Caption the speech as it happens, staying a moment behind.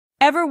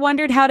Ever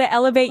wondered how to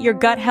elevate your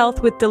gut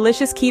health with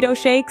delicious keto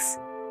shakes?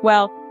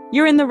 Well,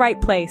 you're in the right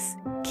place.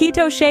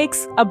 Keto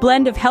shakes, a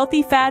blend of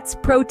healthy fats,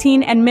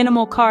 protein, and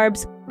minimal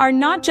carbs, are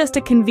not just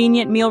a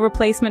convenient meal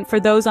replacement for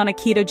those on a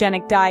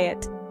ketogenic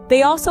diet.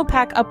 They also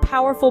pack a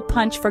powerful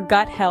punch for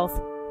gut health.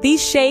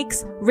 These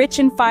shakes, rich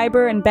in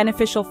fiber and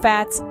beneficial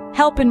fats,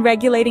 help in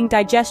regulating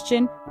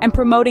digestion and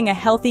promoting a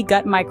healthy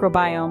gut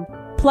microbiome.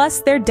 Plus,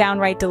 they're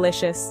downright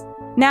delicious.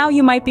 Now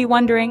you might be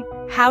wondering,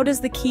 how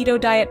does the keto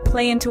diet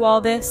play into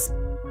all this?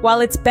 While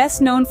it's best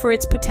known for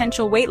its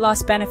potential weight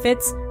loss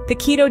benefits, the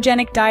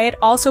ketogenic diet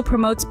also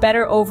promotes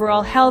better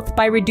overall health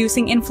by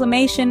reducing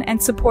inflammation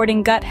and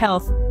supporting gut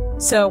health.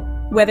 So,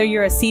 whether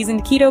you're a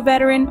seasoned keto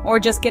veteran or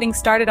just getting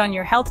started on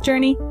your health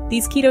journey,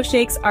 these keto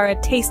shakes are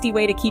a tasty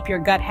way to keep your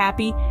gut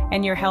happy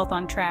and your health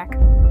on track.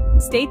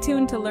 Stay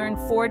tuned to learn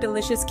 4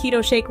 delicious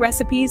keto shake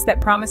recipes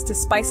that promise to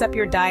spice up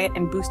your diet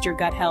and boost your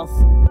gut health.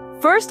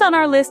 First on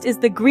our list is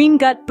the Green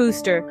Gut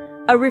Booster,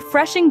 a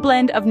refreshing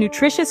blend of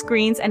nutritious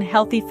greens and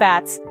healthy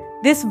fats.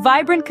 This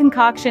vibrant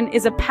concoction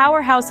is a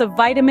powerhouse of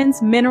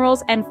vitamins,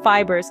 minerals, and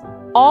fibers,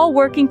 all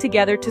working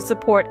together to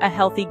support a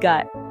healthy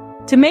gut.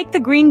 To make the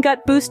Green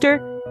Gut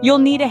Booster, you'll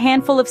need a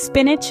handful of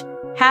spinach,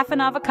 half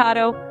an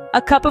avocado,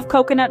 a cup of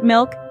coconut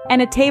milk,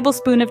 and a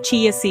tablespoon of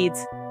chia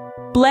seeds.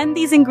 Blend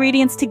these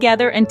ingredients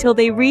together until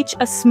they reach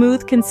a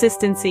smooth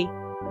consistency.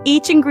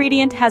 Each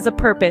ingredient has a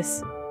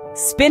purpose.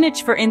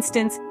 Spinach, for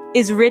instance,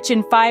 is rich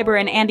in fiber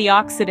and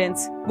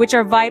antioxidants, which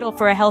are vital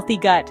for a healthy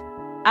gut.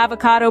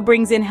 Avocado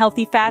brings in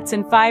healthy fats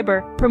and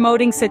fiber,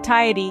 promoting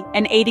satiety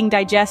and aiding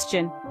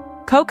digestion.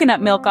 Coconut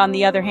milk, on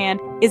the other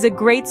hand, is a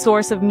great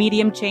source of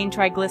medium-chain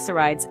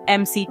triglycerides,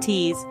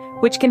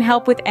 MCTs, which can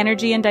help with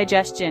energy and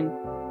digestion.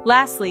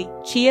 Lastly,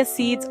 chia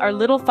seeds are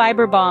little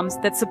fiber bombs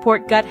that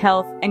support gut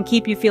health and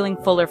keep you feeling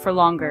fuller for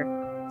longer.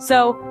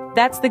 So,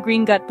 that's the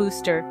Green Gut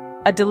Booster,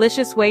 a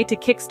delicious way to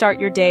kickstart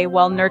your day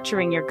while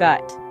nurturing your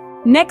gut.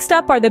 Next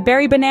up are the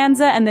Berry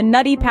Bonanza and the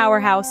Nutty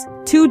Powerhouse,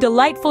 2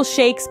 delightful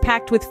shakes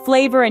packed with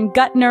flavor and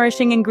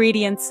gut-nourishing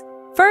ingredients.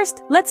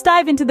 First, let's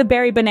dive into the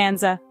Berry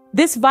Bonanza.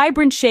 This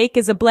vibrant shake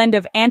is a blend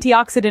of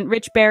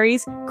antioxidant-rich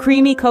berries,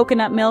 creamy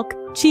coconut milk,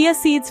 chia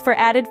seeds for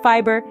added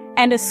fiber,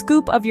 and a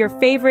scoop of your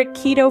favorite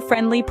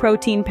keto-friendly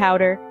protein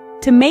powder.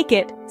 To make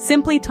it,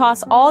 simply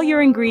toss all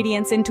your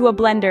ingredients into a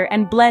blender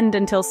and blend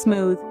until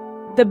smooth.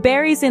 The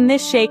berries in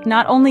this shake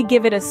not only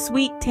give it a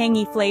sweet,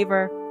 tangy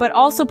flavor, but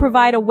also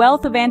provide a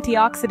wealth of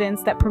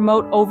antioxidants that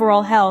promote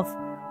overall health,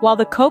 while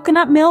the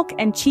coconut milk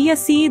and chia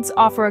seeds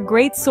offer a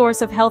great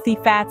source of healthy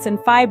fats and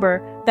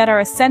fiber that are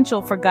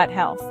essential for gut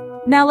health.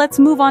 Now let's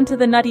move on to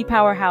the Nutty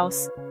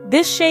Powerhouse.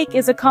 This shake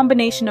is a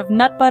combination of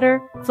nut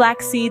butter,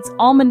 flax seeds,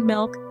 almond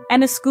milk,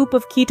 and a scoop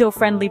of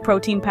keto-friendly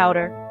protein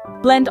powder.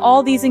 Blend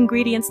all these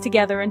ingredients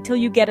together until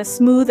you get a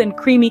smooth and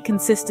creamy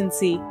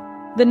consistency.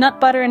 The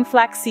nut butter and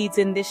flax seeds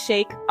in this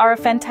shake are a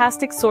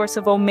fantastic source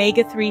of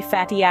omega-3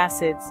 fatty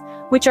acids,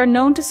 which are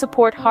known to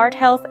support heart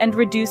health and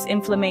reduce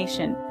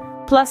inflammation.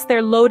 Plus,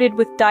 they're loaded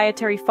with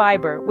dietary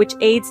fiber, which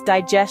aids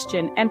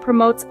digestion and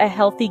promotes a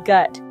healthy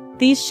gut.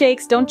 These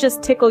shakes don't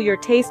just tickle your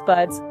taste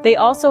buds, they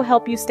also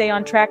help you stay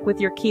on track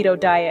with your keto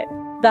diet.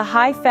 The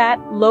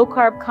high-fat,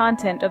 low-carb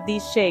content of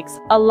these shakes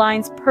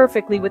aligns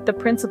perfectly with the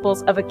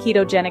principles of a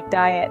ketogenic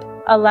diet,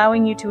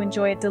 allowing you to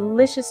enjoy a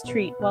delicious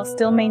treat while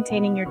still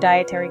maintaining your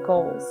dietary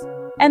goals.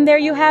 And there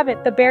you have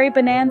it, the Berry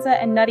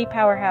Bonanza and Nutty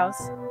Powerhouse,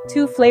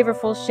 2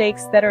 flavorful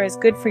shakes that are as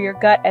good for your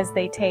gut as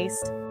they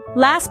taste.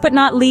 Last but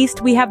not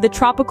least, we have the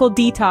Tropical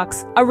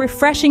Detox, a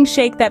refreshing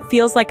shake that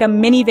feels like a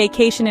mini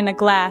vacation in a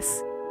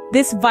glass.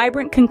 This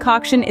vibrant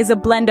concoction is a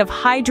blend of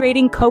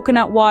hydrating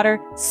coconut water,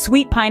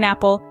 sweet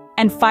pineapple,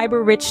 and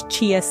fiber-rich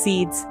chia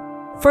seeds.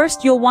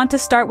 First, you'll want to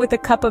start with a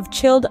cup of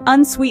chilled,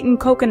 unsweetened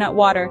coconut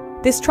water.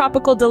 This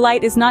tropical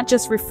delight is not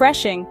just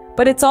refreshing,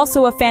 but it's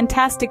also a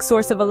fantastic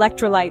source of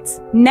electrolytes.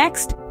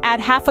 Next, add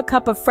half a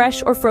cup of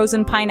fresh or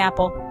frozen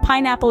pineapple.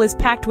 Pineapple is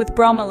packed with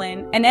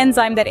bromelain, an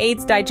enzyme that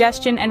aids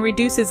digestion and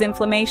reduces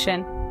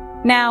inflammation.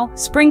 Now,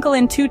 sprinkle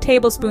in 2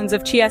 tablespoons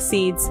of chia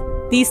seeds.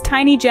 These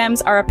tiny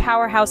gems are a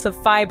powerhouse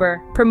of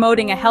fiber,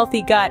 promoting a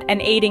healthy gut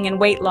and aiding in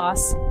weight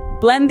loss.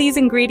 Blend these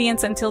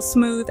ingredients until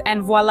smooth,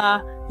 and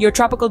voila, your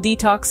tropical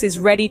detox is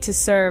ready to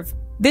serve.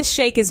 This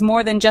shake is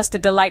more than just a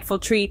delightful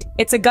treat.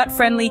 It's a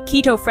gut-friendly,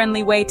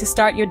 keto-friendly way to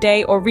start your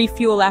day or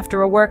refuel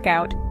after a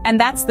workout. And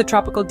that's the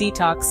tropical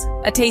detox,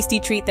 a tasty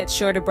treat that's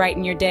sure to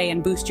brighten your day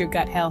and boost your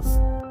gut health.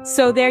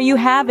 So there you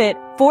have it,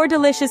 4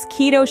 delicious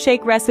keto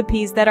shake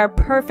recipes that are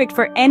perfect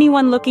for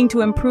anyone looking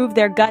to improve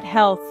their gut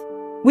health.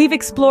 We've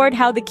explored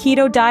how the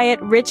keto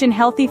diet, rich in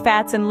healthy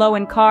fats and low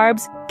in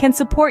carbs, can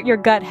support your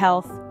gut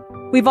health.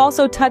 We've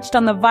also touched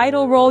on the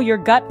vital role your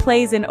gut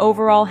plays in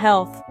overall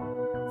health.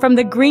 From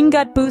the Green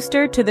Gut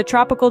Booster to the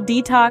Tropical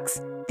Detox,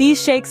 these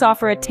shakes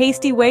offer a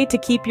tasty way to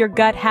keep your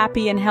gut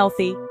happy and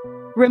healthy.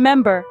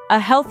 Remember, a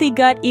healthy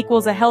gut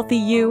equals a healthy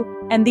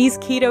you, and these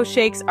keto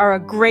shakes are a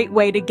great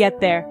way to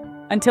get there.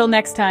 Until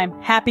next time,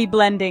 happy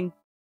blending!